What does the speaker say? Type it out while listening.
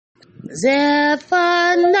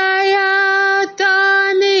Zephaniah,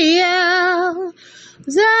 Daniel,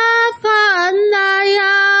 Zephaniah,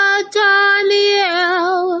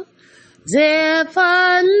 Daniel,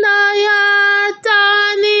 Zephaniah,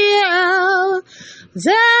 Daniel,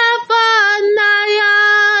 Zephaniah,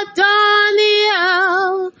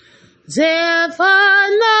 Daniel,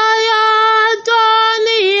 Zephaniah,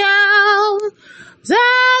 Daniel,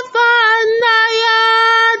 Zephaniah,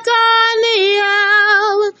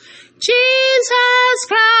 Daniel, Jesus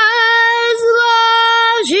Christ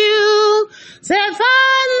loves you. Zephaniah,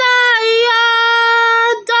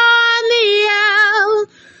 Daniel,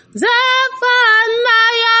 Zephaniah,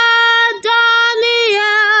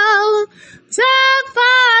 Daniel,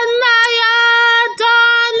 Zephaniah,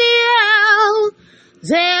 Daniel,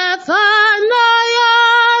 Zephaniah,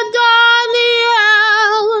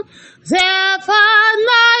 Daniel,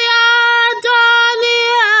 Zephaniah,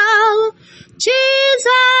 Daniel,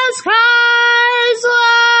 Jesus Christ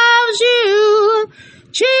loves you.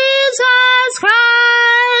 Jesus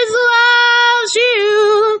Christ loves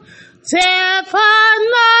you.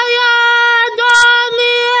 Zephaniah,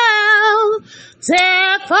 Daniel,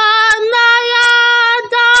 Zephaniah,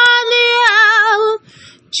 Daniel,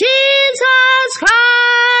 Jesus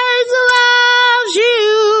Christ loves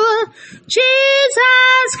you.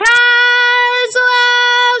 Jesus Christ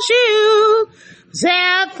loves you.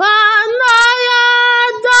 Zephaniah,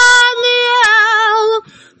 Daniel,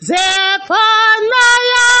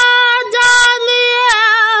 Zephaniah,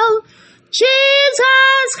 Daniel,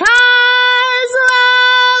 Jesus Christ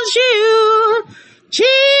loves you.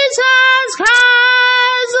 Jesus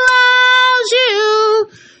Christ loves you.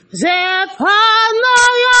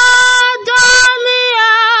 Zephaniah,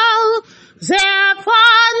 Daniel,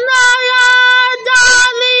 Zephaniah,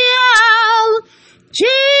 Daniel,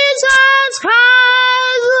 Jesus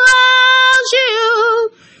Christ loves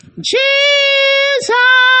you. Jesus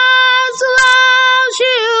loves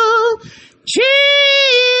you.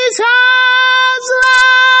 Jesus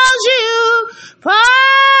loves you forevermore,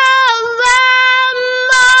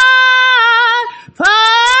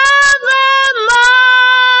 forevermore,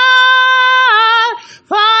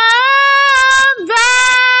 forever.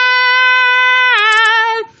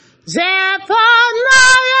 Zephaniah.